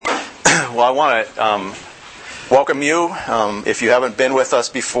Well, I want to welcome you. If you haven't been with us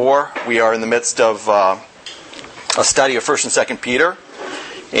before, we are in the midst of a study of 1st and 2nd Peter.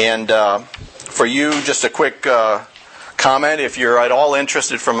 And for you, just a quick comment. If you're at all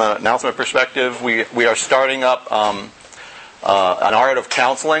interested from an announcement perspective, we are starting up an Art of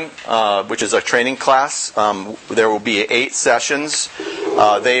Counseling, which is a training class. There will be 8 sessions.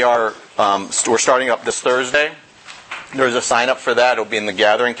 We're starting up this Thursday. There's a sign up for that. It'll be in the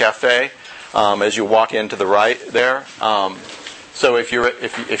Gathering Cafe as you walk into the right there. So if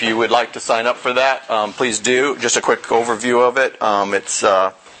you would like to sign up for that, please do. Just a quick overview of it. It's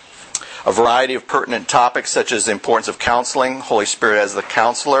a variety of pertinent topics such as the importance of counseling, Holy Spirit as the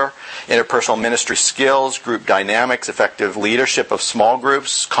counselor, interpersonal ministry skills, group dynamics, effective leadership of small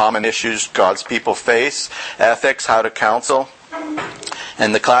groups, common issues God's people face, ethics, how to counsel.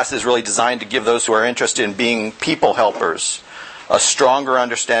 And the class is really designed to give those who are interested in being people helpers a stronger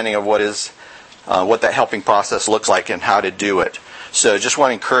understanding of what that helping process looks like and how to do it. So just want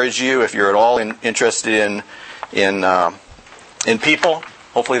to encourage you, if you're at all interested in people,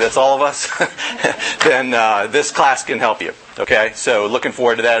 hopefully that's all of us, then this class can help you. Okay, so looking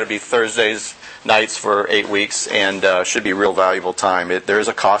forward to that. It'll be Thursdays nights for 8 weeks, and should be a real valuable time. There is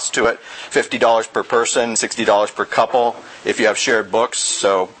a cost to it, $50 per person, $60 per couple if you have shared books.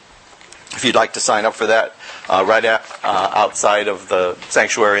 So if you'd like to sign up for that, outside of the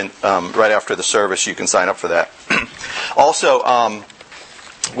sanctuary, right after the service, you can sign up for that. Also,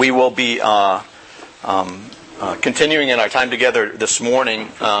 we will be continuing in our time together this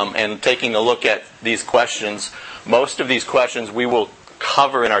morning and taking a look at these questions. Most of these questions we will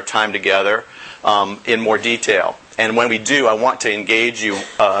cover in our time together in more detail. And when we do, I want to engage you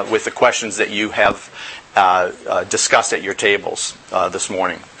with the questions that you have discussed at your tables this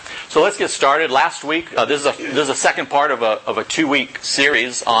morning. So let's get started. Last week, this is a second part of a 2-week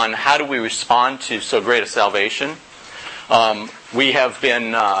series on how do we respond to so great a salvation. We have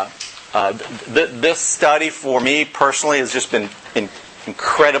been this study for me personally has just been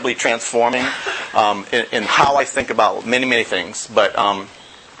incredibly transforming in how I think about many things. But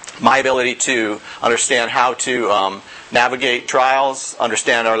my ability to understand how to navigate trials,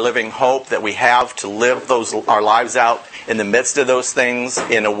 understand our living hope that we have to live our lives out in the midst of those things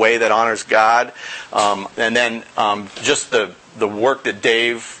in a way that honors God, and then just the work that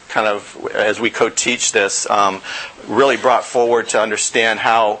Dave kind of, as we co-teach this, really brought forward to understand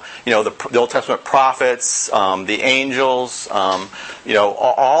how the Old Testament prophets, the angels,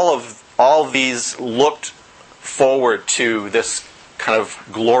 all of these looked forward to this kind of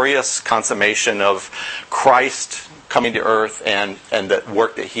glorious consummation of Christ coming to earth and the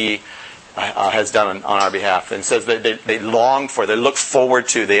work that He has done on our behalf. And says that they longed for, they looked forward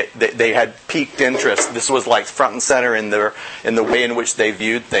to, they had piqued interest. This was like front and center in the way in which they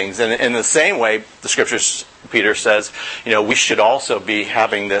viewed things. And in the same way, the Scriptures, Peter says, we should also be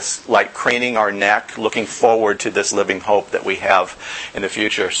having this, like craning our neck, looking forward to this living hope that we have in the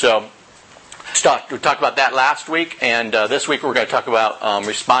future. So we talked about that last week, and this week we're going to talk about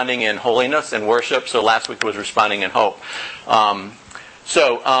responding in holiness and worship. So last week was responding in hope.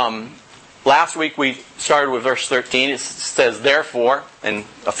 Last week we started with verse 13. It says, therefore, and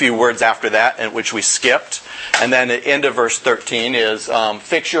a few words after that, which we skipped. And then the end of verse 13 is,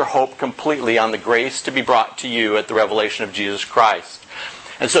 fix your hope completely on the grace to be brought to you at the revelation of Jesus Christ.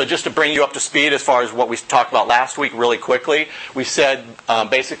 And so just to bring you up to speed as far as what we talked about last week really quickly, we said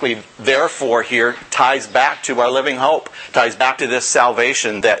basically, therefore here ties back to our living hope, ties back to this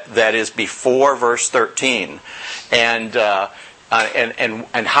salvation that is before verse 13. And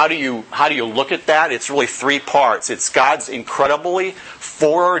how do you look at that? It's really 3 parts. It's God's incredibly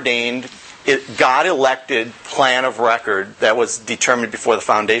foreordained, God-elected plan of record that was determined before the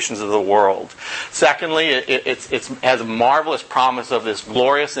foundations of the world. Secondly, it has a marvelous promise of this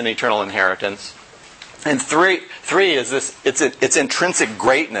glorious and eternal inheritance. And three is this. It's intrinsic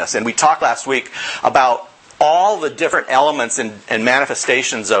greatness. And we talked last week about all the different elements and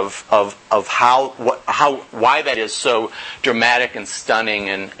manifestations of why that is so dramatic and stunning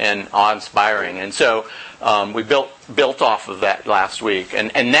and awe-inspiring. And so we built off of that last week.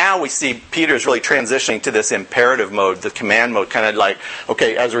 And now we see Peter's really transitioning to this imperative mode, the command mode, kind of like,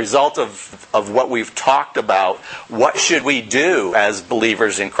 okay, as a result of what we've talked about, what should we do as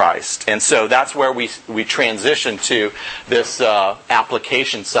believers in Christ? And so that's where we transition to this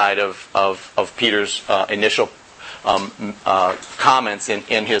application side of Peter's initial comments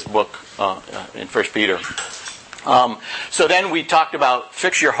in his book in 1 Peter. So then we talked about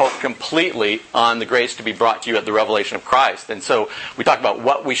fix your hope completely on the grace to be brought to you at the revelation of Christ. And so we talked about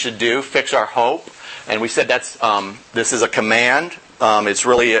what we should do, fix our hope. And we said this is a command. It's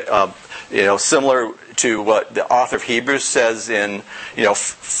really similar to what the author of Hebrews says in,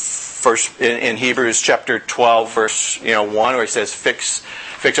 first in Hebrews chapter 12, verse 1, where he says, "Fix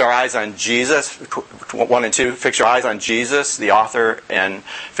our eyes on Jesus." 1 and 2. Fix your eyes on Jesus, the author and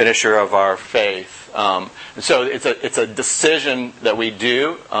finisher of our faith. And so it's a decision that we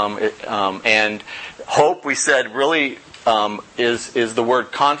do, and hope, we said, really is the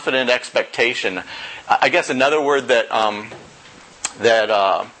word confident expectation. I guess another word that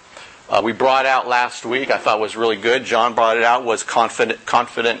we brought out last week, I thought was really good. John brought it out, was confident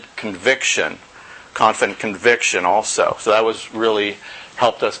conviction. Confident conviction also. So that was really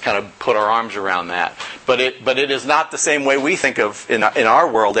helped us kind of put our arms around that. But it is not the same way we think of in our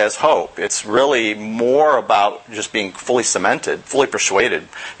world as hope. It's really more about just being fully cemented, fully persuaded,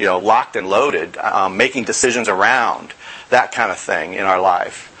 locked and loaded, making decisions around that kind of thing in our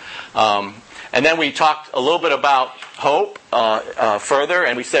life. And then we talked a little bit about hope further,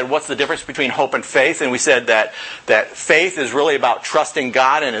 and we said, what's the difference between hope and faith? And we said that faith is really about trusting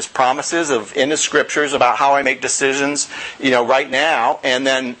God and His promises in the Scriptures about how I make decisions, right now. And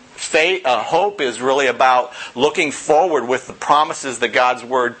then hope is really about looking forward with the promises that God's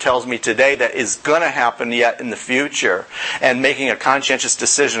Word tells me today that is going to happen yet in the future, and making a conscientious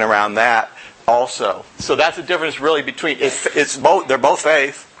decision around that also. So that's the difference really between it's both. They're both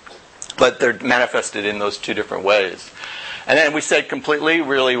faith, but they're manifested in those two different ways. And then we said completely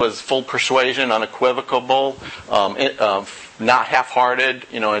really was full persuasion, unequivocal, not half-hearted.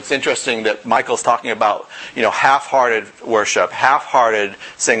 It's interesting that Michael's talking about, half-hearted worship, half-hearted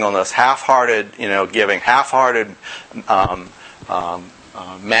singleness, half-hearted, giving, half-hearted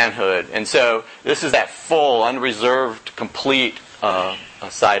manhood. And so this is that full, unreserved, complete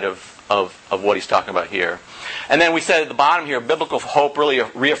side of what he's talking about here. And then we said at the bottom here, biblical hope really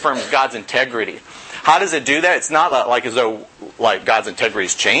reaffirms God's integrity. How does it do that? It's not like as though God's integrity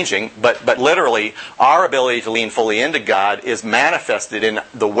is changing, but literally our ability to lean fully into God is manifested in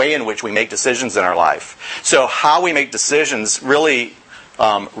the way in which we make decisions in our life. So how we make decisions really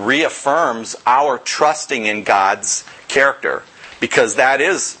reaffirms our trusting in God's character, because that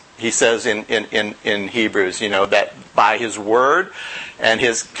is, he says in Hebrews, that by His Word and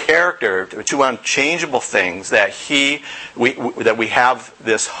His character, two unchangeable things, that we have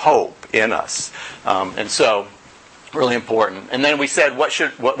this hope in us, and so really important. And then we said, what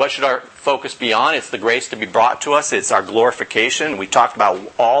should our focus be on? It's the grace to be brought to us. It's our glorification. We talked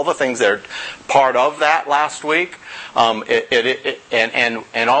about all the things that are part of that last week, and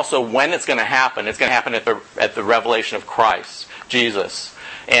also when it's going to happen. It's going to happen at the revelation of Christ, Jesus,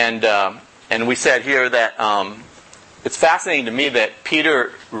 and we said here that. It's fascinating to me that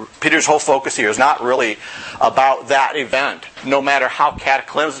Peter's whole focus here is not really about that event, no matter how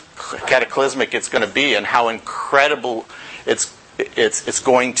cataclysmic it's going to be and how incredible it's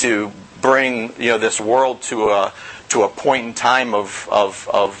going to bring this world to a point in time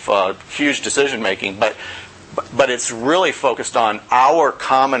of huge decision making, but it's really focused on our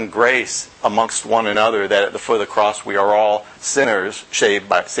common grace amongst one another, that at the foot of the cross we are all sinners saved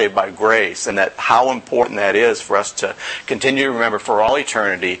by grace, and that how important that is for us to continue to remember for all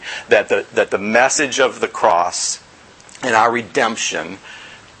eternity that the message of the cross and our redemption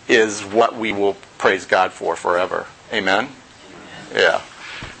is what we will praise God for forever. Amen? Yeah.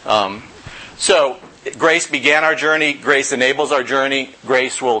 So grace began our journey. Grace enables our journey.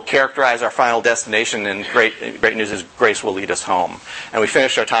 Grace will characterize our final destination. And great news is grace will lead us home. And we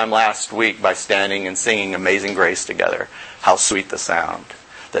finished our time last week by standing and singing Amazing Grace together. How sweet the sound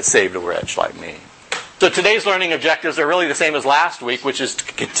that saved a wretch like me. So today's learning objectives are really the same as last week, which is to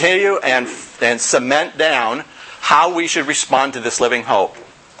continue and cement down how we should respond to this living hope.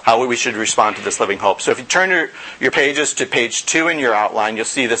 How we should respond to this living hope. So if you turn your pages to page 2 in your outline, you'll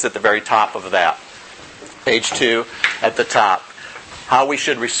see this at the very top of that. Page 2 at the top. How we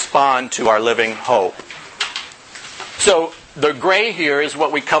should respond to our living hope. So the gray here is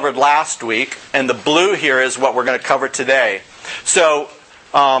what we covered last week, and the blue here is what we're going to cover today. So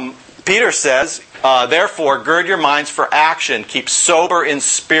Peter says, therefore, gird your minds for action. Keep sober in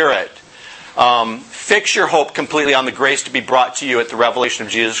spirit. Fix your hope completely on the grace to be brought to you at the revelation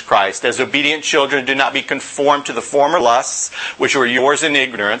of Jesus Christ. As obedient children, do not be conformed to the former lusts, which were yours in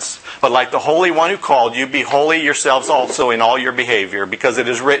ignorance, but like the Holy One who called you, be holy yourselves also in all your behavior, because it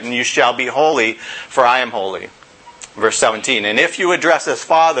is written, you shall be holy, for I am holy. Verse 17, and if you address as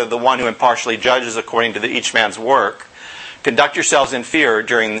Father the one who impartially judges according to each man's work, conduct yourselves in fear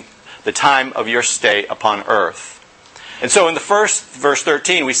during the time of your stay upon earth. And so in the first, verse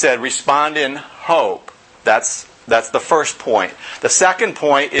 13, we said, respond in hope. That's That's the first point. The second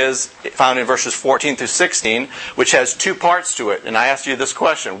point is found in verses 14 through 16, which has two parts to it. And I asked you this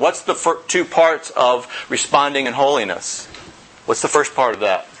question. What's the two parts of responding in holiness? What's the first part of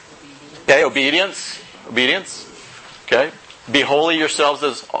that? Okay, obedience. Obedience. Okay. Be holy yourselves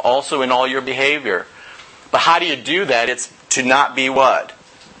as also in all your behavior. But how do you do that? It's to not be what?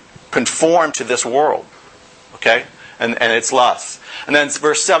 Conformed to this world. Okay? And its lusts. And then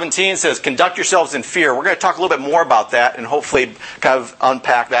verse 17 says, conduct yourselves in fear. We're going to talk a little bit more about that and hopefully kind of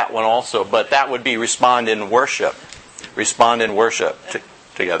unpack that one also. But that would be respond in worship. Respond in worship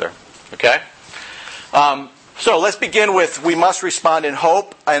together. Okay? So let's begin with we must respond in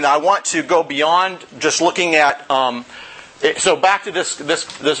hope. And I want to go beyond just looking at... So back to this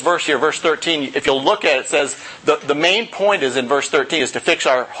verse here, verse 13. If you'll look at it, it says the main point is in verse 13 is to fix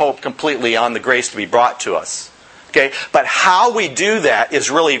our hope completely on the grace to be brought to us. Okay, but how we do that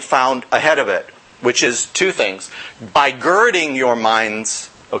is really found ahead of it, which is two things: by girding your minds,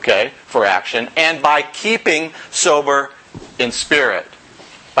 okay, for action, and by keeping sober in spirit.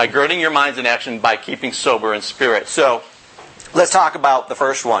 By girding your minds in action, by keeping sober in spirit. So let's talk about the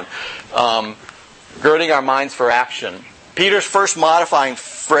first one: girding our minds for action. Peter's first modifying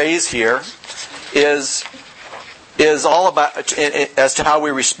phrase here is all about, as to how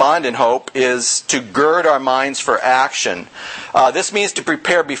we respond in hope, is to gird our minds for action. This means to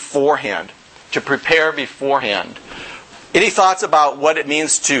prepare beforehand. To prepare beforehand. Any thoughts about what it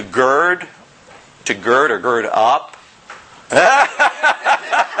means to gird? To gird or gird up?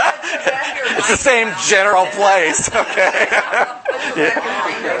 It's the same general place. Okay.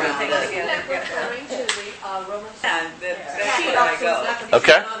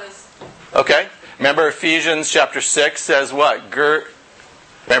 Okay. Okay. Remember Ephesians chapter 6 says what?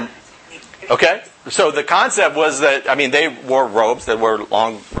 Okay. So the concept was that, I mean, they wore robes. They wore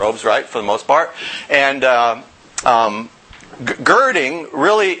long robes, right, for the most part. And girding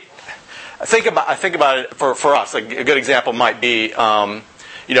really, think about it for us. A good example might be, I'm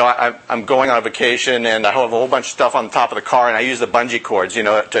going on a vacation and I have a whole bunch of stuff on the top of the car and I use the bungee cords,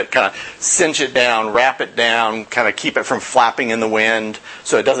 to kind of cinch it down, wrap it down, kind of keep it from flapping in the wind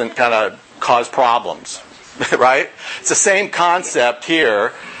so it doesn't kind of cause problems, right? It's the same concept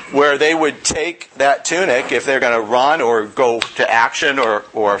here where they would take that tunic if they're going to run or go to action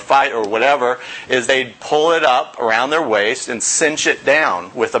or fight or whatever, is they'd pull it up around their waist and cinch it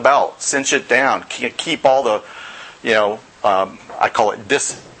down with a belt. Cinch it down. Keep all the, I call it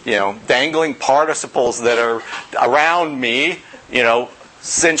dangling participles that are around me,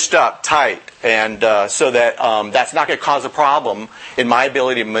 cinched up tight. And so that that's not going to cause a problem in my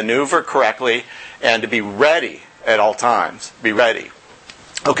ability to maneuver correctly and to be ready at all times. Be ready.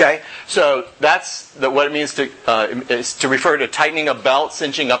 Okay, so that's what it means is to refer to tightening a belt,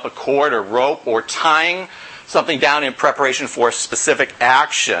 cinching up a cord or rope, or tying something down in preparation for a specific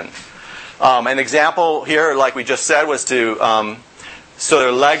action. An example here, like we just said, was so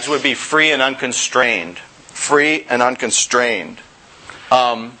their legs would be free and unconstrained. Free and unconstrained.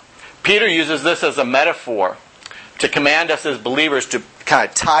 Peter uses this as a metaphor to command us as believers to kind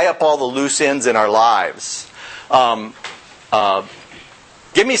of tie up all the loose ends in our lives.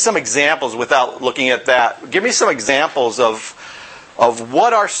 Give me some examples without looking at that. Give me some examples of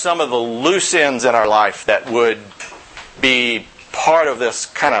what are some of the loose ends in our life that would be part of this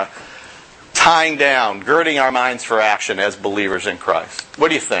kind of tying down, girding our minds for action as believers in Christ. What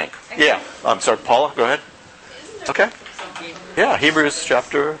do you think? Yeah. I'm sorry, Paula, go ahead. Okay. Yeah, Hebrews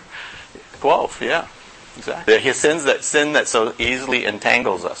chapter 12, yeah. Exactly. The sin that so easily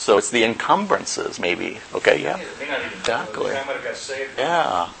entangles us. So it's the encumbrances, maybe. Okay, yeah. Exactly.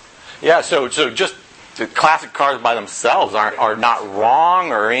 Yeah. Yeah, so just the classic cars by themselves are not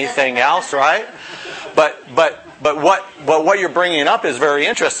wrong or anything else, right? But what you're bringing up is very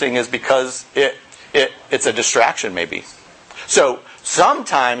interesting, is because it's a distraction, maybe. So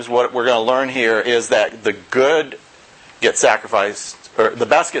sometimes what we're going to learn here is that the good gets sacrificed, or the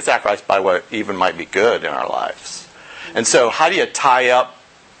best gets sacrificed by what even might be good in our lives. And so how do you tie up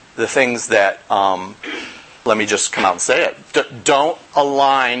the things that, let me just come out and say it, don't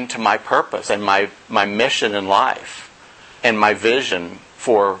align to my purpose and my mission in life and my vision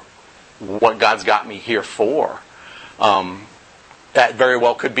for what God's got me here for. That very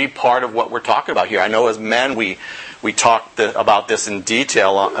well could be part of what we're talking about here. I know as men we talked about this in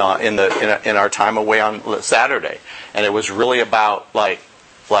detail in our time away on Saturday, and it was really about like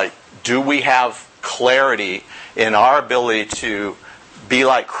do we have clarity in our ability to be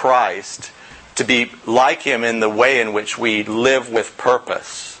like Christ, to be like Him in the way in which we live with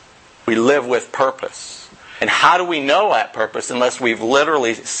purpose. We live with purpose. And how do we know that purpose unless we've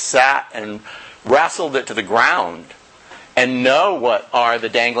literally sat and wrestled it to the ground and know what are the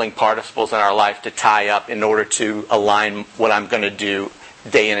dangling participles in our life to tie up in order to align what I'm going to do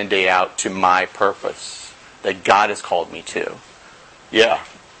day in and day out to my purpose that God has called me to. Yeah,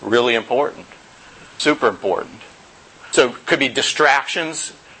 really important. Super important. So could be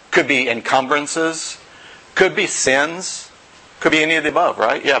distractions, could be encumbrances, could be sins, could be any of the above,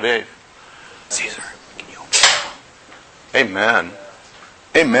 right? Yeah, babe. Caesar, can you open it? Amen.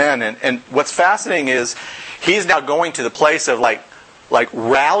 Amen. And what's fascinating is he's now going to the place of like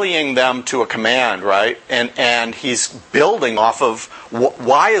rallying them to a command, right? And he's building off of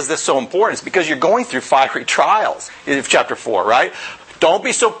why is this so important? It's because you're going through fiery trials in chapter 4, right? Don't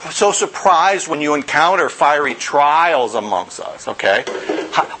be so surprised when you encounter fiery trials amongst us, okay?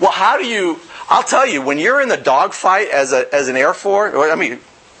 How do you... I'll tell you, when you're in the dogfight as an Air Force... I mean,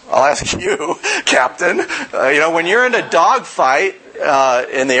 I'll ask you, Captain. When you're in a dogfight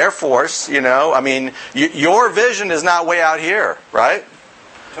in the Air Force, your vision is not way out here, right?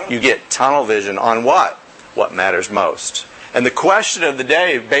 You get tunnel vision on what? What matters most. And the question of the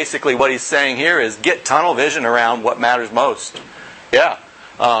day, basically what he's saying here is get tunnel vision around what matters most. Yeah.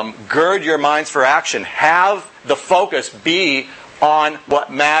 Gird your minds for action. Have the focus be on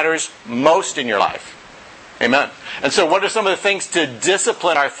what matters most in your life. Amen. And so what are some of the things to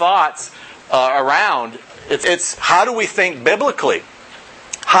discipline our thoughts around? It's how do we think biblically?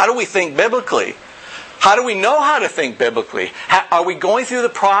 How do we think biblically? How do we know how to think biblically? Are we going through the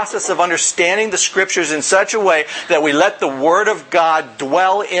process of understanding the Scriptures in such a way that we let the Word of God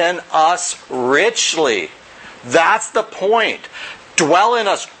dwell in us richly? That's the point. Dwell in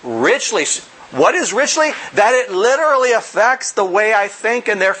us richly. What is richly? That it literally affects the way I think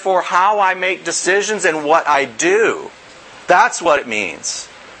and therefore how I make decisions and what I do. That's what it means.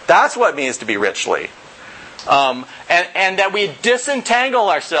 That's what it means to be richly. And that we disentangle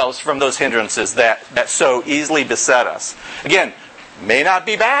ourselves from those hindrances that so easily beset us. Again, may not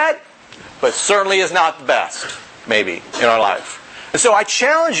be bad, but certainly is not the best, maybe, in our life. And so I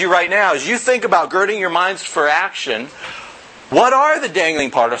challenge you right now, as you think about girding your minds for action, what are the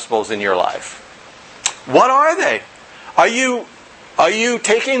dangling participles in your life? What are they? Are you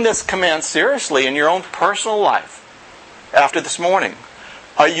taking this command seriously in your own personal life after this morning?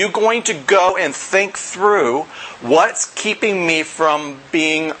 Are you going to go and think through what's keeping me from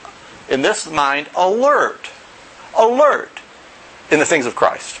being, in this mind, alert in the things of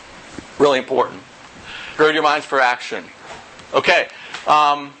Christ? Really important. Gird your minds for action. Okay.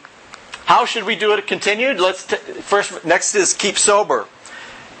 How should we do it continued? Next is keep sober.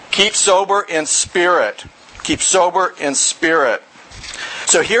 Keep sober in spirit. Keep sober in spirit.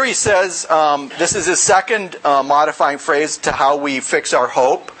 So here he says, this is his second modifying phrase to how we fix our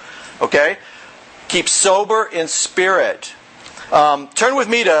hope. Okay? Keep sober in spirit. Turn with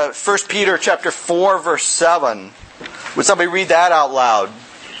me to 1 Peter chapter 4, verse 7. Would somebody read that out loud?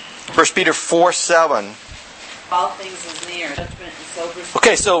 1 Peter 4, 7. All things is near. Judgment and sober spirit.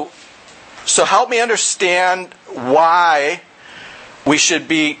 Okay, so help me understand why we should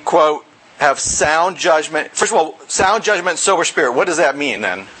be, quote, have sound judgment. First of all, sound judgment and sober spirit. What does that mean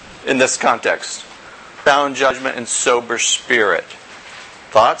then in this context? Sound judgment and sober spirit.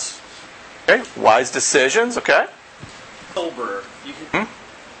 Thoughts? Okay. Wise decisions. Okay. Sober. You can,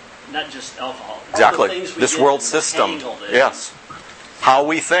 not just alcohol. Exactly. This world system. Yes. How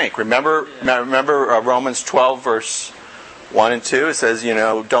we think. Remember Romans 12 verse 1 and 2? It says,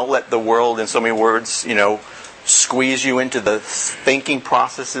 don't let the world, in so many words, squeeze you into the thinking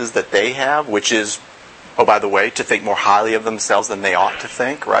processes that they have, which is, oh, by the way, to think more highly of themselves than they ought to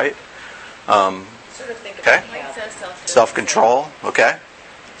think, right? Okay. Self-control. Okay.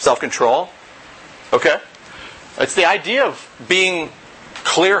 Self-control. Okay. It's the idea of being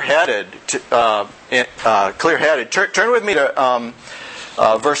clear-headed. Clear-headed. Turn with me to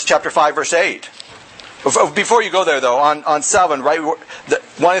chapter 5, verse 8. Before you go there, though, on 7, right? One of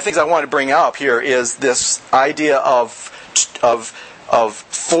the things I want to bring up here is this idea of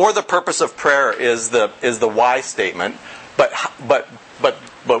for the purpose of prayer is the why statement, but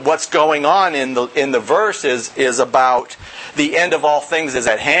what's going on in the verse is about the end of all things is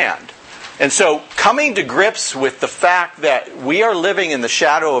at hand. And so coming to grips with the fact that we are living in the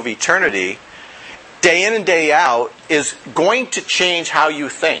shadow of eternity, day in and day out, is going to change how you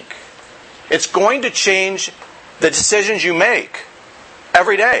think. It's going to change the decisions you make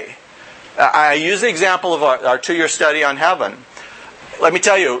every day. I use the example of our 2-year study on heaven. Let me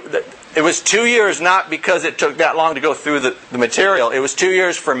tell you, it was 2 years not because it took that long to go through the material. It was 2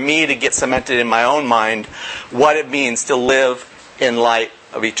 years for me to get cemented in my own mind what it means to live in light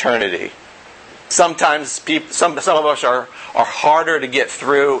of eternity. Sometimes some of us are harder to get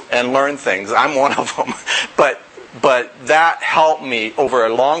through and learn things. I'm one of them. But that helped me over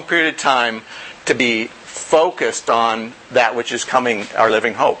a long period of time to be focused on that which is coming, our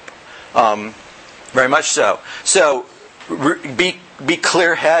living hope. Very much so. So be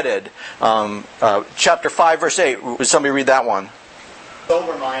clear-headed. Chapter 5, verse 8. Would somebody read that one?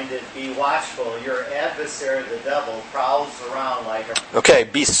 Sober-minded, be watchful. Your adversary, the devil, prowls around like a... Okay,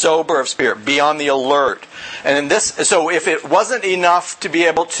 be sober of spirit. Be on the alert. And in this, so if it wasn't enough to be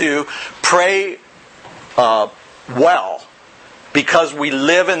able to pray well, because we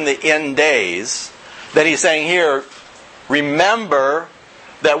live in the end days, then he's saying here, remember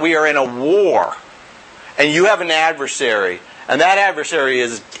that we are in a war. And you have an adversary. And that adversary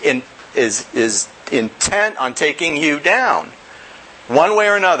is intent on taking you down. One way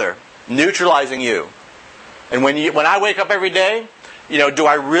or another, neutralizing you. And when I wake up every day, do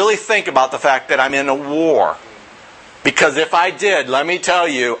I really think about the fact that I'm in a war? Because if I did, let me tell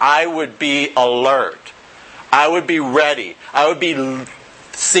you, I would be alert. I would be ready. I would be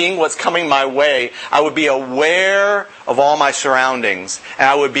seeing what's coming my way. I would be aware of all my surroundings. And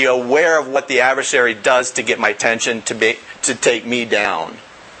I would be aware of what the adversary does to get my attention to take me down.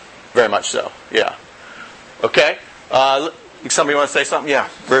 Very much so. Yeah. Okay? Somebody want to say something? Yeah,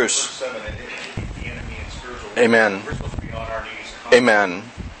 Bruce. Amen. Amen.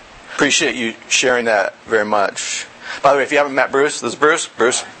 Appreciate you sharing that very much. By the way, if you haven't met Bruce, this is Bruce.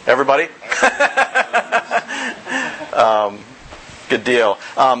 Bruce, everybody. Good deal.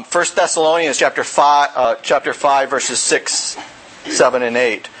 1 Thessalonians chapter 5, verses 6, 7, and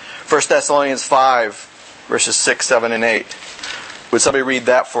 8. 1 Thessalonians 5, verses 6, 7, and 8. Would somebody read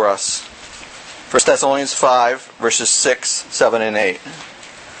that for us? 1 Thessalonians 5, verses 6, 7, and 8.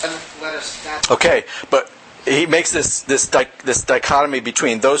 Okay, but he makes this dichotomy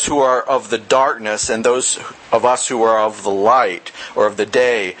between those who are of the darkness and those of us who are of the light, or of the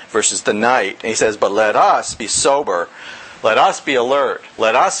day, versus the night. And he says, but let us be sober. Let us be alert.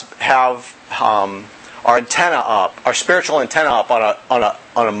 Let us have our antenna up, our spiritual antenna up on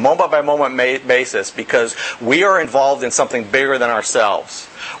a moment-by-moment basis, because we are involved in something bigger than ourselves.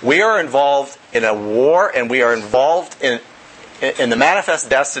 We are involved in a war, and we are involved in the manifest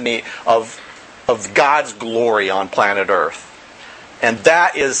destiny of God's glory on planet Earth. And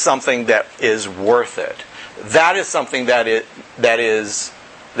that is something that is worth it. That is something that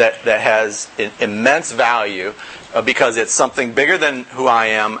has immense value, because it's something bigger than who I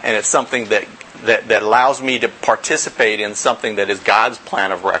am, and it's something that allows me to participate in something that is God's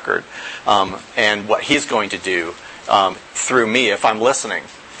plan of record, and what He's going to do through me if I'm listening.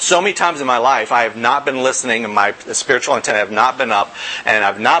 So many times in my life, I have not been listening, and my spiritual antenna have not been up, and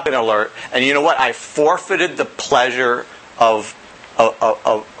I've not been alert. And you know what? I forfeited the pleasure of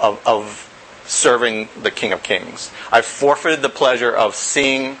serving the King of Kings. I forfeited the pleasure of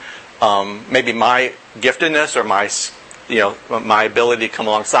seeing maybe my giftedness or my ability to come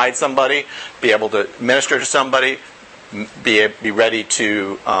alongside somebody, be able to minister to somebody, be ready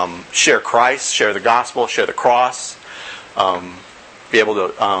to share Christ, share the gospel, share the cross. Be able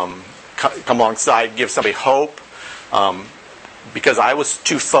to come alongside, give somebody hope, because I was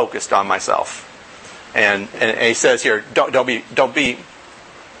too focused on myself. And he says here, don't be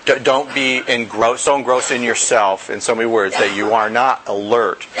so engrossed in yourself, in so many words, that you are not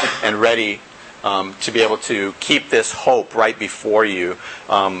alert and ready to be able to keep this hope right before you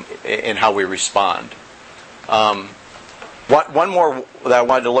in how we respond. One more that I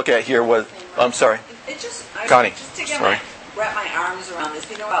wanted to look at here was, I'm sorry, Connie. Sorry. Wrap my arms around this.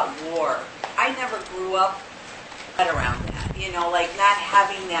 About war. I never grew up around that. Like not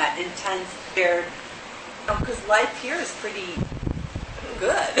having that intense fear. Because life here is pretty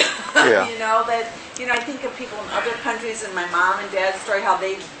good. Yeah. I think of people in other countries, and my mom and dad's story, how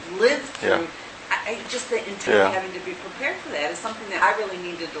they've lived through. Yeah. Just the intent of having to be prepared for that is something that I really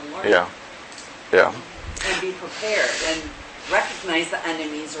needed to learn. Yeah. Yeah. And be prepared and recognize the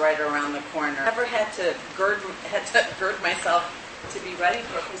enemies right around the corner. I never had to gird myself to be ready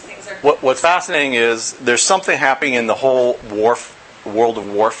for it, because things are... What's fascinating is there's something happening in the whole world of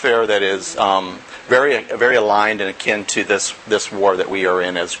warfare that is very, very aligned and akin to this war that we are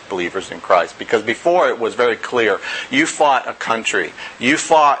in as believers in Christ. Because before it was very clear, you fought a country, you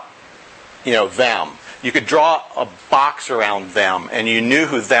fought, them. You could draw a box around them, and you knew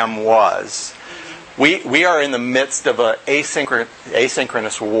who them was. We are in the midst of an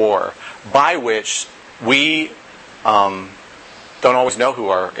asynchronous war by which we don't always know who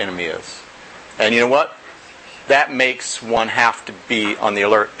our enemy is. And you know what? That makes one have to be on the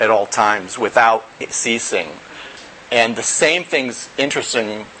alert at all times without ceasing. And the same thing's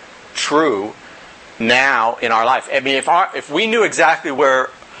true now in our life. I mean, if we knew exactly where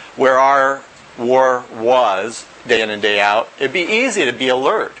our war was day in and day out, it'd be easy to be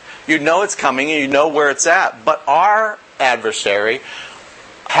alert. You'd know it's coming and you know where it's at. But our adversary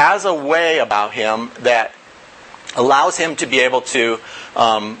has a way about him that allows him to be able to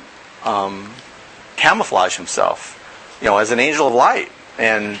camouflage himself, as an angel of light,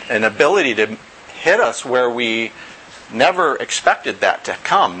 and an ability to hit us where we never expected that to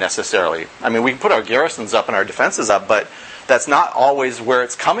come necessarily. I mean, we can put our garrisons up and our defenses up, but that's not always where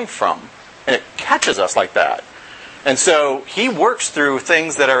it's coming from. And it catches us like that. And so he works through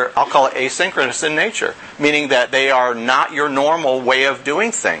things that are, I'll call it asynchronous in nature, meaning that they are not your normal way of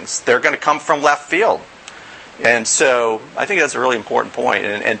doing things. They're going to come from left field. And so I think that's a really important point.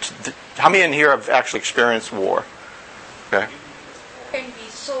 And how many in here have actually experienced war? Okay. Can be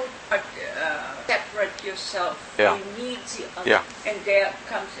so separate yourself. Yeah. You need the other. Yeah. And there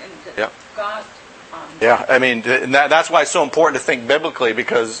comes in the Yeah. God. Yeah, I mean, that's why it's so important to think biblically,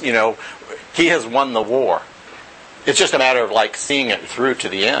 because, he has won the war. It's just a matter of seeing it through to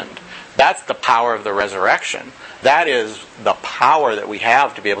the end. That's the power of the resurrection. That is the power that we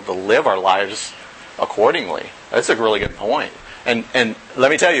have to be able to live our lives accordingly. That's a really good point. And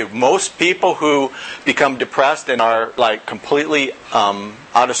let me tell you, most people who become depressed and are completely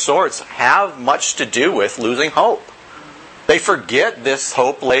out of sorts have much to do with losing hope. They forget this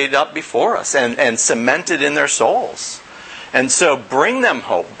hope laid up before us and cemented in their souls. And so bring them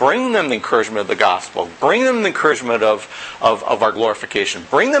hope. Bring them the encouragement of the gospel. Bring them the encouragement of our glorification.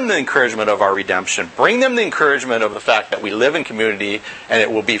 Bring them the encouragement of our redemption. Bring them the encouragement of the fact that we live in community and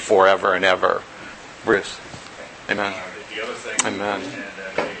it will be forever and ever. Bruce. Amen. The other thing, Amen.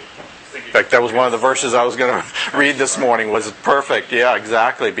 In fact, that was one of the verses I was going to read this morning. Was perfect. Yeah,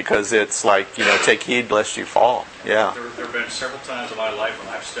 exactly. Because it's take heed lest you fall. Yeah. There have been several times in my life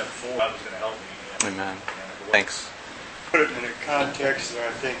when I've stepped forward, God was going to help me. Amen. Thanks. Put it in a context that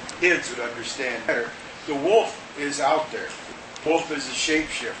I think kids would understand better. The wolf is out there. The wolf is a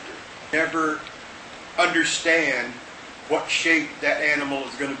shapeshifter. Never understand what shape that animal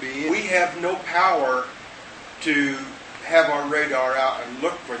is going to be in. We have no power to have our radar out and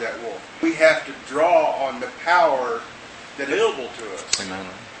look for that wolf. We have to draw on the power that is available to us. Amen.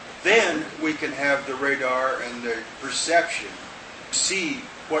 Then we can have the radar and the perception to see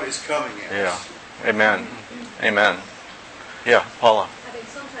what is coming at us. Yeah. Amen. Amen. Yeah, Paula. I think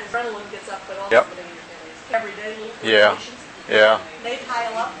sometimes adrenaline gets up, but also Yep. everyday little Yeah. situations. Yeah. They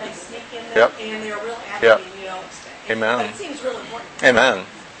pile up, they sneak in there, Yep. and they're real Yep. active, Amen. But it seems real important. Amen.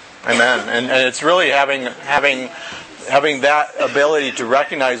 Amen. And it's really having that ability to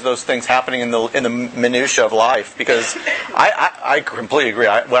recognize those things happening in the minutia of life. Because I completely agree.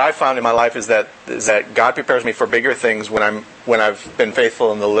 What I found in my life is that God prepares me for bigger things when I've been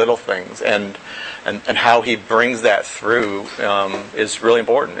faithful in the little things, and how He brings that through is really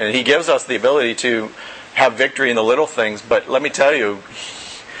important. And He gives us the ability to have victory in the little things. But let me tell you,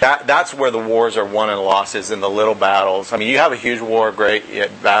 that's where the wars are won and lost, is in the little battles. I mean, you have a huge war, great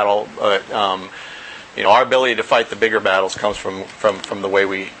battle, but our ability to fight the bigger battles comes from the way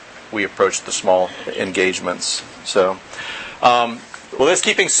we approach the small engagements. So, this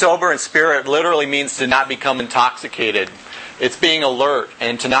keeping sober in spirit literally means to not become intoxicated. It's being alert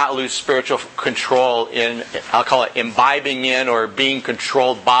and to not lose spiritual control in, I'll call it, imbibing in or being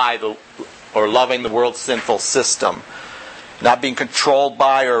controlled by or loving the world's sinful system. Not being controlled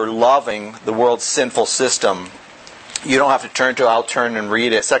by or loving the world's sinful system. You don't have to turn to it. I'll turn and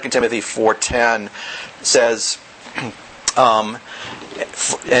read it. 2 Timothy 4:10 says,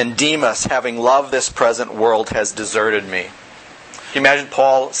 and Demas, having loved this present world, has deserted me. Can you imagine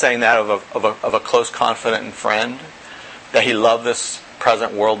Paul saying that of a close confidant and friend? That he loved this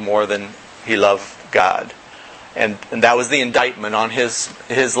present world more than he loved God. And that was the indictment on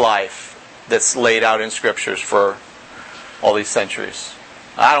his life that's laid out in Scriptures for all these centuries.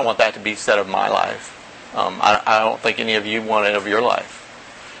 I don't want that to be said of my life. I don't think any of you want it of your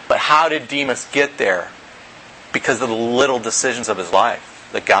life. But how did Demas get there? Because of the little decisions of his life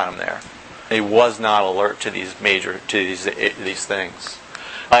that got him there. He was not alert to these things.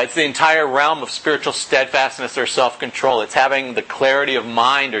 It's the entire realm of spiritual steadfastness or self-control. It's having the clarity of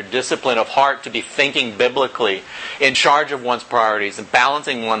mind or discipline of heart to be thinking biblically, in charge of one's priorities and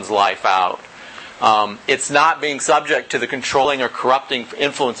balancing one's life out. It's not being subject to the controlling or corrupting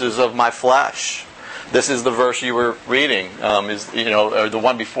influences of my flesh. This is the verse you were reading, or the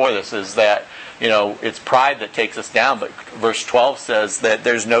one before this, is that it's pride that takes us down. But verse 12 says that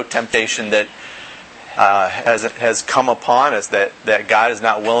there's no temptation that has come upon us that God is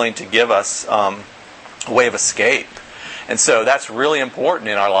not willing to give us a way of escape. And so that's really important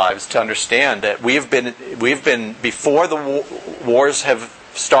in our lives to understand that we've been before the wars have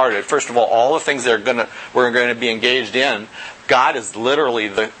started. First of all the things that we're going to be engaged in, God is literally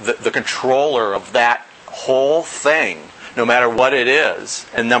the controller of that whole thing, no matter what it is.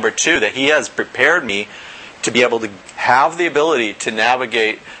 And number two, that He has prepared me to be able to have the ability to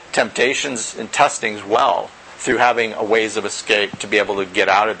navigate temptations and testings well, through having a ways of escape to be able to get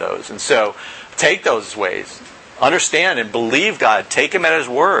out of those. And so, take those ways. Understand and believe God. Take Him at His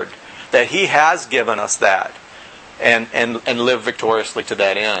word, that He has given us that, and live victoriously to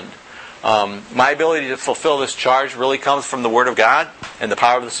that end. My ability to fulfill this charge really comes from the Word of God and the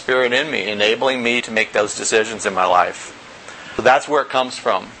power of the Spirit in me, enabling me to make those decisions in my life. So that's where it comes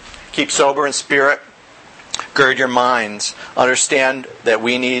from. Keep sober in spirit. Gird your minds. Understand that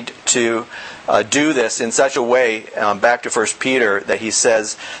we need to do this in such a way, back to 1 Peter, that he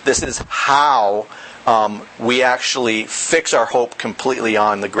says this is how we actually fix our hope completely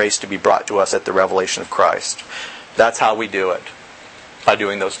on the grace to be brought to us at the revelation of Christ. That's how we do it, by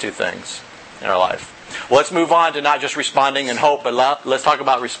doing those two things in our life. Well, let's move on to not just responding in hope, but let's talk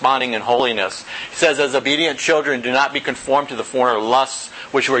about responding in holiness. He says, as obedient children, do not be conformed to the former lusts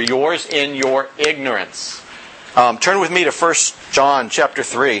which were yours in your ignorance. Turn with me to 1 John chapter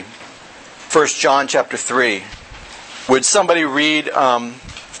 3. 1 John chapter 3. Would somebody read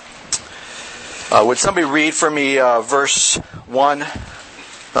for me verse 1?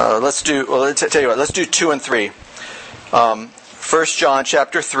 Let's do 2 and 3. 1 John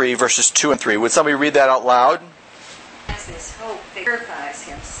chapter 3, verses 2 and 3. Would somebody read that out loud? As this hope that purifies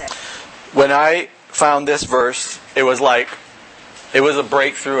himself. When I found this verse, it was a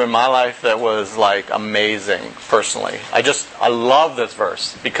breakthrough in my life that was amazing, personally. I love this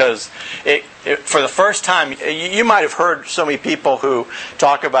verse because it for the first time, you might have heard so many people who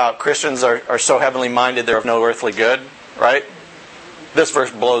talk about Christians are so heavenly minded they're of no earthly good, right? This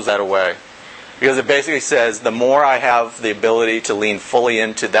verse blows that away. Because it basically says, the more I have the ability to lean fully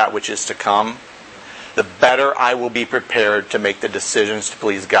into that which is to come, the better I will be prepared to make the decisions to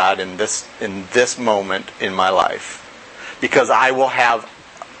please God in this moment in my life. Because I will have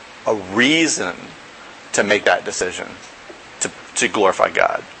a reason to make that decision, to glorify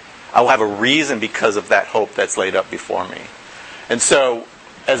God. I will have a reason because of that hope that's laid up before me. And so,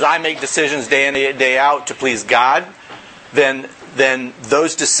 as I make decisions day in, day out to please God, then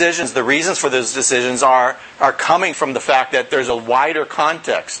those decisions, the reasons for those decisions are coming from the fact that there's a wider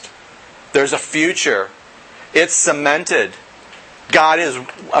context. There's a future. It's cemented. God is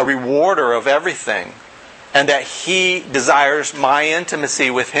a rewarder of everything. And that He desires my intimacy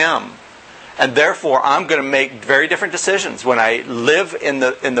with Him. And therefore, I'm going to make very different decisions when I live in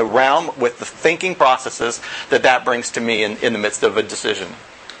the realm with the thinking processes that brings to me in the midst of a decision.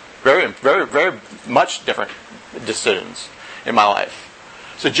 Very, very, very much different decisions in my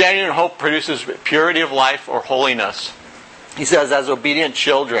life. So genuine hope produces purity of life or holiness. He says, as obedient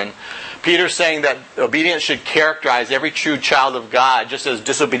children, Peter's saying that obedience should characterize every true child of God, just as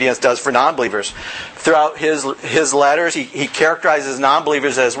disobedience does for non-believers. Throughout his letters, he characterizes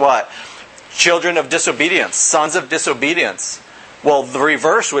non-believers as what? Children of disobedience, sons of disobedience. Well, the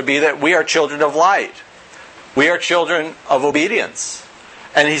reverse would be that we are children of light. We are children of obedience.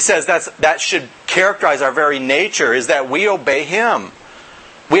 And he says that should characterize our very nature, is that we obey Him.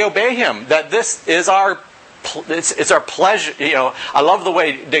 We obey Him. That this is it's our pleasure. I love the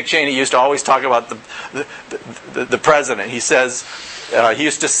way Dick Cheney used to always talk about the president. He says, he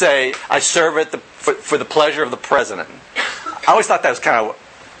used to say, I serve for the pleasure of the president. I always thought that was kind of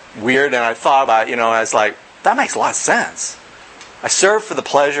weird, and I thought about it, I was like, that makes a lot of sense. I serve for the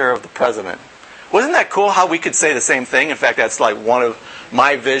pleasure of the president. Wasn't that cool how we could say the same thing? In fact, that's one of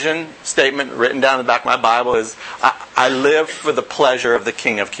my vision statement written down in the back of my Bible is, I live for the pleasure of the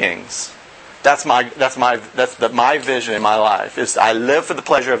King of Kings. That's my vision in my life. Is I live for the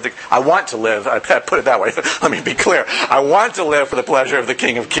pleasure of I want to live. I put it that way. Let me be clear. I want to live for the pleasure of the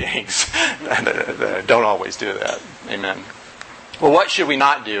King of Kings. I don't always do that. Amen. Well, what should we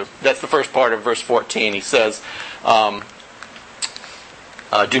not do? That's the first part of verse 14. He says, "Do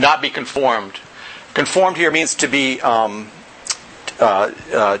not be conformed." Conformed here means to be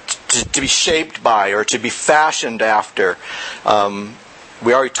shaped by or to be fashioned after.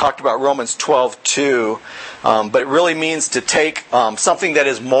 We already talked about Romans 12:2, but it really means to take something that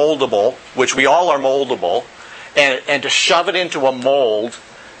is moldable, which we all are moldable, and to shove it into a mold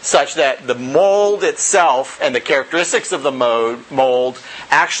such that the mold itself and the characteristics of the mold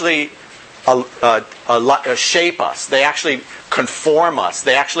actually shape us. They actually conform us.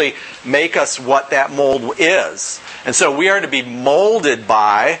 They actually make us what that mold is. And so we are to be molded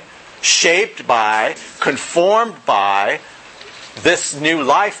by shaped by, conformed by this new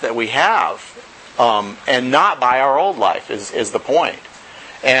life that we have, and not by our old life is the point.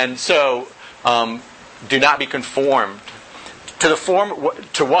 And so, do not be conformed to the form,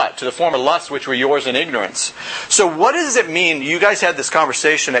 to what? To the former lusts which were yours in ignorance. So what does it mean? You guys had this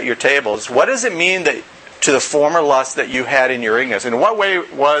conversation at your tables. What does it mean that to the former lust that you had in your ignorance? In what way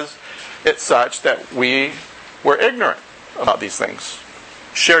was it such that we were ignorant about these things?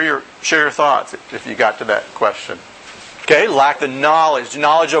 Share your thoughts if you got to that question. Okay, lack the knowledge.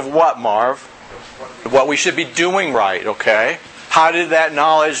 Knowledge of what, Marv? What we should be doing right, okay? How did that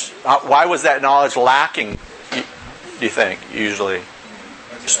knowledge, why was that knowledge lacking, do you think, usually?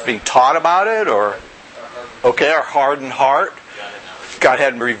 Just being taught about it, or, okay, our hardened heart? God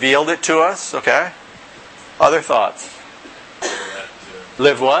hadn't revealed it to us, okay? Other thoughts?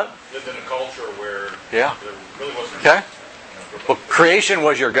 Live what? Lived in a culture where Yeah. there really wasn't. Okay. Well, creation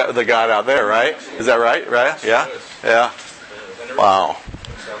was the God out there, right? Is that right? Right? Yeah? Yeah. Wow.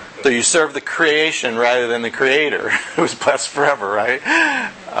 So you serve the creation rather than the Creator, who's blessed forever, right?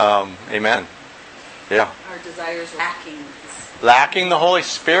 Amen. Yeah. Our desires lacking. Lacking the Holy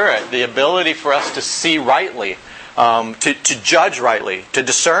Spirit, the ability for us to see rightly, to judge rightly, to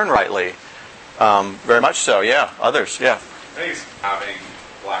discern rightly. Very much so, yeah. Others, yeah. I think it's having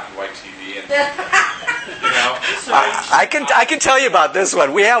black and white TV and you know. I can tell you about this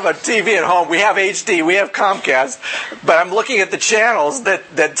one. We have a TV at home. We have HD. We have Comcast. But I'm looking at the channels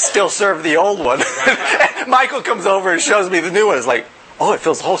that still serve the old one. Michael comes over and shows me the new one. It's like, oh, it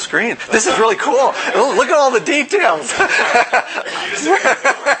fills the whole screen. This is really cool. Oh, look at all the details.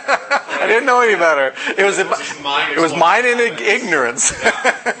 I didn't know any better. It was mine in ignorance.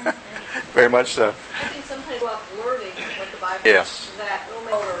 Very much so. I think sometimes about learning what the Bible Yes. that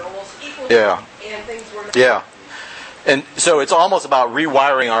are almost equal Yeah. and things were not. Yeah. And so it's almost about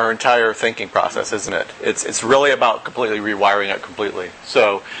rewiring our entire thinking process, isn't it? It's really about completely rewiring it completely.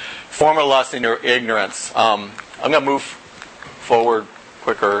 So, former lust in your ignorance. I'm going to move forward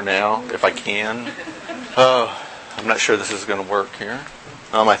quicker now, if I can. I'm not sure this is going to work here.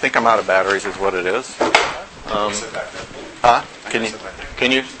 I think I'm out of batteries is what it is. Huh?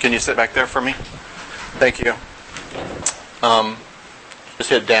 Can you sit back there for me? Thank you. Just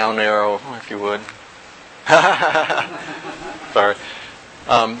hit down arrow if you would. Sorry.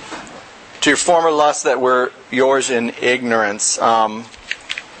 To your former lusts that were yours in ignorance.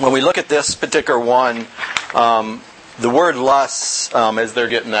 When we look at this particular one, the word lusts, as they're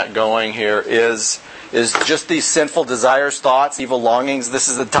getting that going here, is just these sinful desires, thoughts, evil longings. This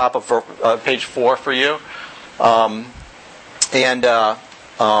is the top of page 4 for you.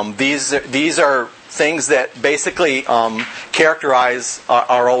 These are things that basically characterize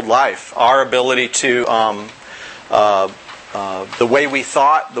our old life, our ability to the way we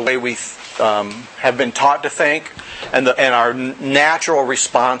thought, the way we have been taught to think, and our natural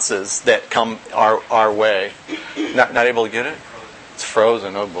responses that come our way. Not able to get it? It's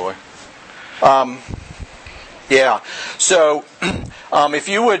frozen. Oh boy. Yeah. So if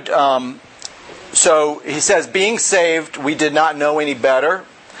you would. So he says, being saved, we did not know any better.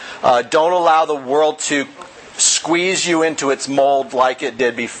 Don't allow the world to squeeze you into its mold like it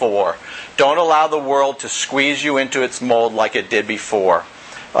did before. Don't allow the world to squeeze you into its mold like it did before.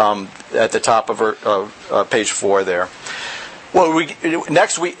 At the top of page 4 there. Well,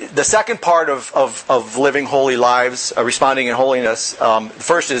 the second part of living holy lives, responding in holiness,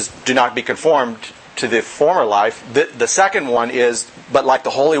 first is do not be conformed to the former life. The second one is, but like the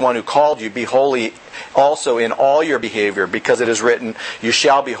Holy One who called you, be holy also in all your behavior, because it is written, you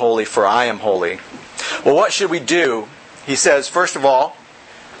shall be holy, for I am holy. Well, what should we do? He says, first of all,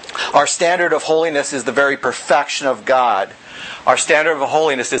 our standard of holiness is the very perfection of God. Our standard of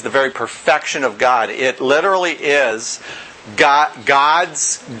holiness is the very perfection of God. It literally is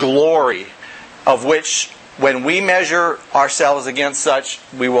God's glory, of which when we measure ourselves against such,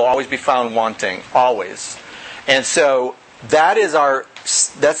 we will always be found wanting. Always. And so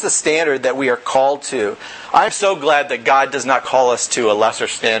that's the standard that we are called to. I'm so glad that God does not call us to a lesser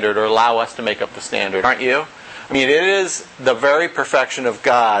standard or allow us to make up the standard. Aren't you? I mean, it is the very perfection of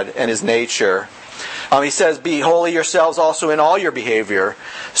God and His nature. He says, be holy yourselves also in all your behavior.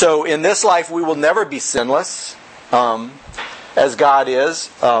 So in this life we will never be sinless, as God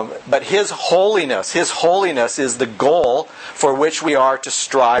is. But His holiness is the goal for which we are to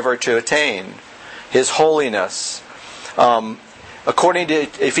strive or to attain. His holiness. According to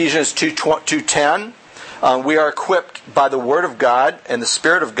Ephesians 2:10, we are equipped by the Word of God and the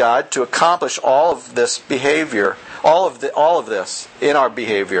Spirit of God to accomplish all of this behavior, all of this in our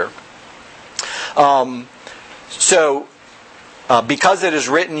behavior. So Because it is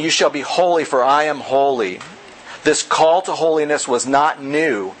written, you shall be holy, for I am holy. This call to holiness was not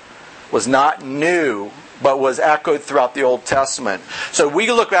new, but was echoed throughout the Old Testament. So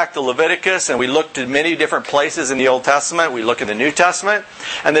we look back to Leviticus, and we look to many different places in the Old Testament. We look in the New Testament,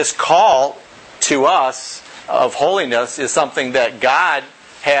 and this call to us of holiness is something that God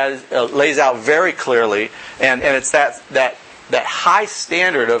lays out very clearly, and it's that high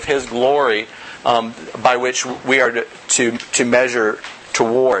standard of His glory by which we are to measure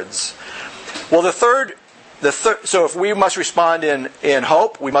towards. Well, so if we must respond in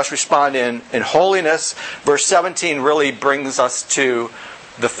hope, we must respond in holiness. Verse 17 really brings us to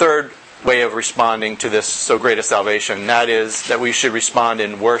the third way of responding to this so great a salvation. And that is that we should respond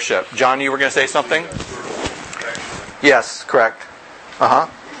in worship. John, you were going to say something? Yes, correct.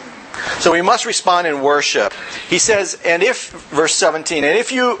 So we must respond in worship. He says, verse 17, and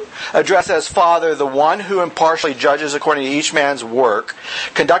if you address as Father the one who impartially judges according to each man's work,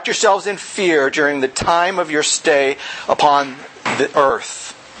 conduct yourselves in fear during the time of your stay upon the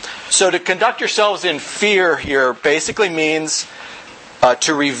earth. So to conduct yourselves in fear here basically means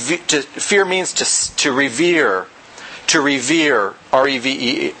fear means to revere. To revere,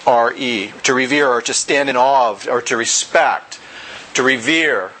 R-E-V-E-R-E, to revere or to stand in awe of, or to respect, to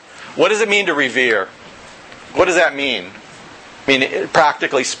revere. What does it mean to revere? What does that mean? I mean,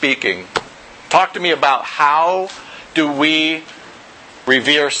 practically speaking. Talk to me about how do we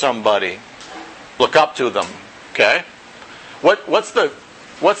revere somebody? Look up to them. Okay? What's the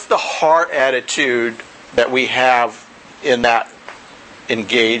heart attitude that we have in that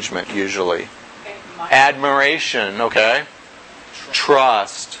engagement usually? Admiration, okay?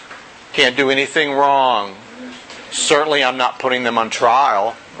 Trust. Can't do anything wrong. Certainly I'm not putting them on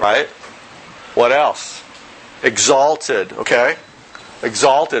trial, right? What else? Exalted, okay?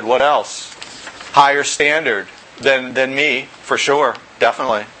 Exalted, what else? Higher standard than me, for sure,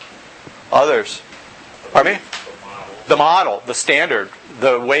 definitely. Others? Pardon me? The model, the standard,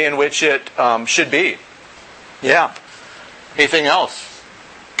 the way in which it should be. Yeah. Anything else?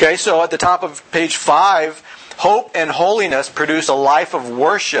 Okay, so at the top of page 5, hope and holiness produce a life of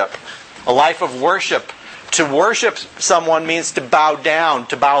worship. A life of worship. To worship someone means to bow down,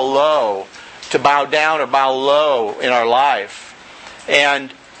 to bow low. To bow down or bow low in our life.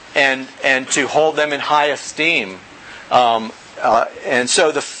 And to hold them in high esteem. And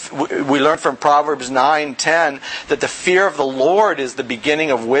so we learn from Proverbs 9:10 that the fear of the Lord is the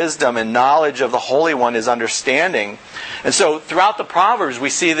beginning of wisdom, and knowledge of the Holy One is understanding. And so throughout the Proverbs we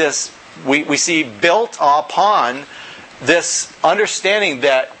see this, we see built upon this understanding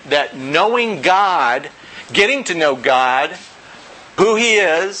that knowing God, getting to know God, who He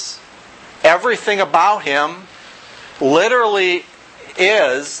is, everything about Him, literally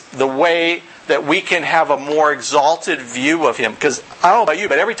is the way that we can have a more exalted view of Him. Because I don't know about you,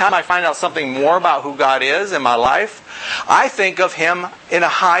 but every time I find out something more about who God is in my life, I think of Him in a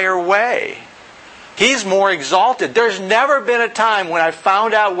higher way. He's more exalted. There's never been a time when I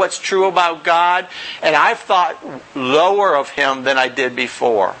found out what's true about God and I've thought lower of Him than I did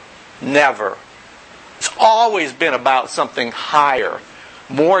before. Never. It's always been about something higher,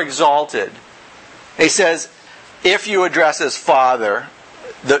 more exalted. He says, if you address as Father,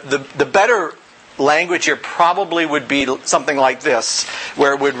 the better language here probably would be something like this,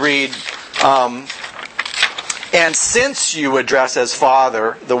 where it would read, and since you address as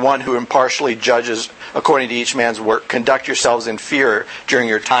Father the one who impartially judges according to each man's work, conduct yourselves in fear during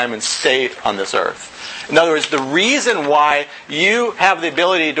your time and stay on this earth. In other words, the reason why you have the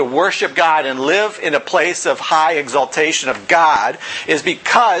ability to worship God and live in a place of high exaltation of God is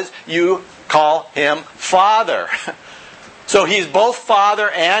because you call Him Father. So He's both Father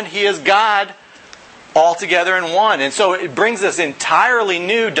and He is God all together in one. And so it brings this entirely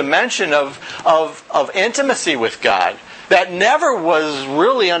new dimension of intimacy with God that never was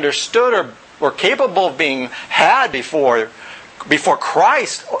really understood or capable of being had before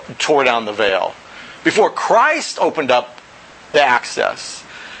Christ tore down the veil, before Christ opened up the access.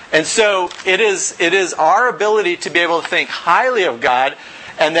 And so it is our ability to be able to think highly of God,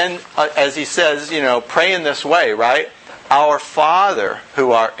 and then, as he says, pray in this way, right? Our Father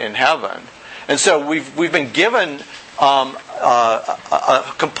who art in heaven. And so we've been given a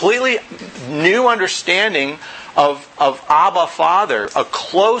completely new understanding of Abba Father, a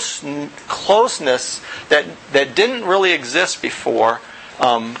closeness that didn't really exist before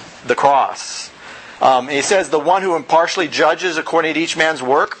the cross. He says, the one who impartially judges according to each man's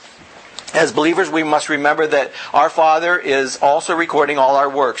work. As believers, we must remember that our Father is also recording all our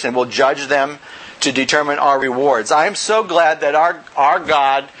works and will judge them to determine our rewards. I am so glad that our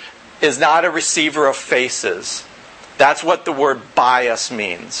God is not a receiver of faces. That's what the word bias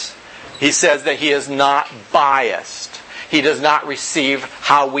means. He says that he is not biased. He does not receive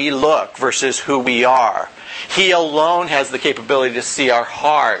how we look versus who we are. He alone has the capability to see our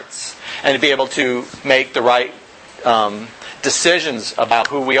hearts and to be able to make the right decisions about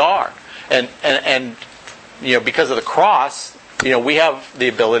who we are. And because of the cross, we have the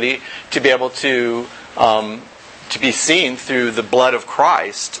ability to be able to be seen through the blood of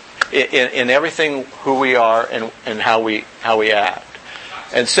Christ in everything who we are and how we act.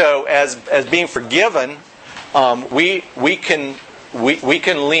 And so, as being forgiven, we can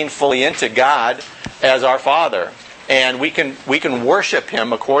lean fully into God as our Father, and we can worship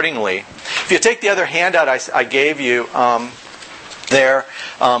Him accordingly. If you take the other handout I gave you there,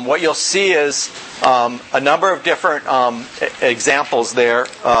 what you'll see is a number of different examples there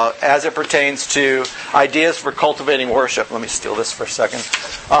as it pertains to ideas for cultivating worship. Let me steal this for a second.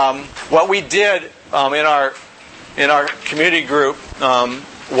 What we did in our community group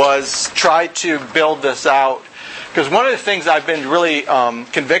was try to build this out, because one of the things I've been really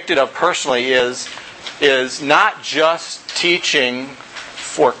convicted of personally is not just teaching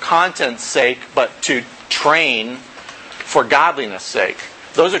for content's sake, but to train for godliness' sake.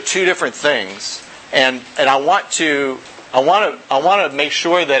 Those are two different things, and I want to make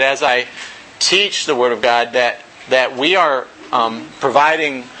sure that as I teach the Word of God that we are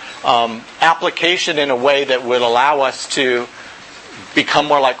providing application in a way that would allow us to become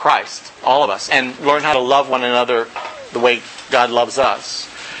more like Christ, all of us, and learn how to love one another the way God loves us.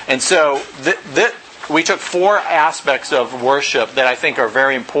 And so we took 4 aspects of worship that I think are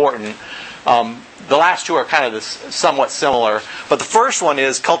very important. The last 2 are kind of somewhat similar. But the first one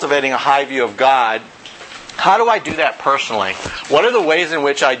is cultivating a high view of God. How do I do that personally? What are the ways in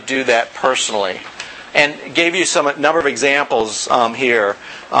which I do that personally? And gave you a number of examples here.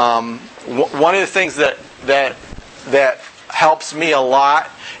 One of the things that helps me a lot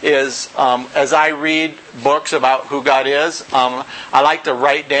is as I read books about who God is, I like to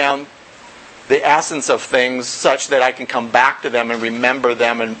write down the essence of things such that I can come back to them and remember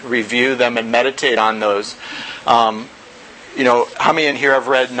them and review them and meditate on those. How many in here have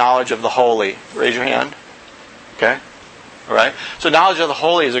read Knowledge of the Holy? Raise your hand. Okay. All right. So Knowledge of the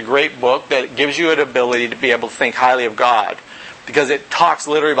Holy is a great book that gives you an ability to be able to think highly of God, because it talks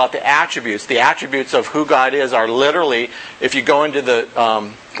literally about the attributes. The attributes of who God is are literally, if you go into the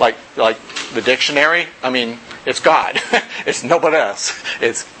like the dictionary, it's God. It's nobody else.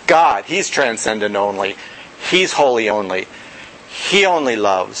 It's God. He's transcendent only. He's holy only. He only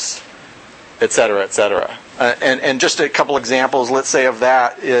loves, etc., etc. And just a couple examples, let's say, of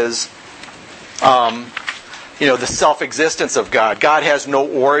that is, the self-existence of God. God has no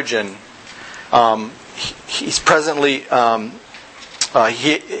origin. He's presently...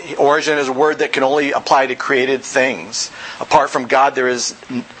 origin is a word that can only apply to created things. Apart from God,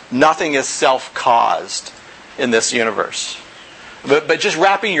 nothing is self-caused in this universe. But just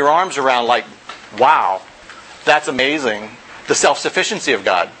wrapping your arms around, wow, that's amazing. The self-sufficiency of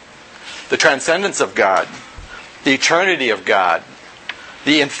God, the transcendence of God, the eternity of God,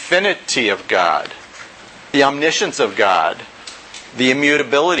 the infinity of God, the omniscience of God, the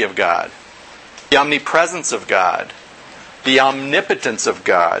immutability of God, the omnipresence of God, the omnipotence of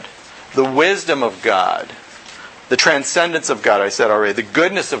God, the wisdom of God, the transcendence of God, I said already, the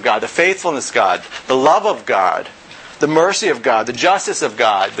goodness of God, the faithfulness of God, the love of God, the mercy of God, the justice of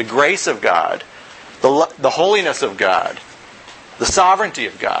God, the grace of God, the holiness of God, the sovereignty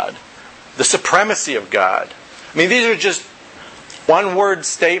of God, the supremacy of God. These are just one-word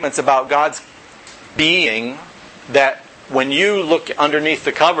statements about God's being that when you look underneath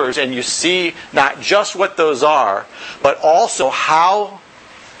the covers and you see not just what those are, but also how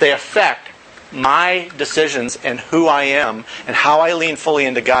they affect my decisions and who I am and how I lean fully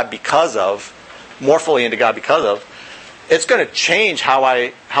into God more fully into God because of, it's going to change how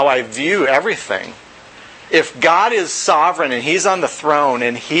I view everything. If God is sovereign and He's on the throne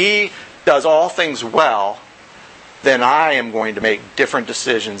and He does all things well, then I am going to make different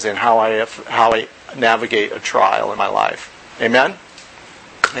decisions in how I navigate a trial in my life. Amen?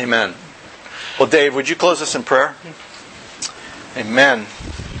 Amen. Well, Dave, would you close us in prayer? Amen.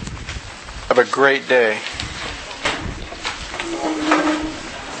 Have a great day.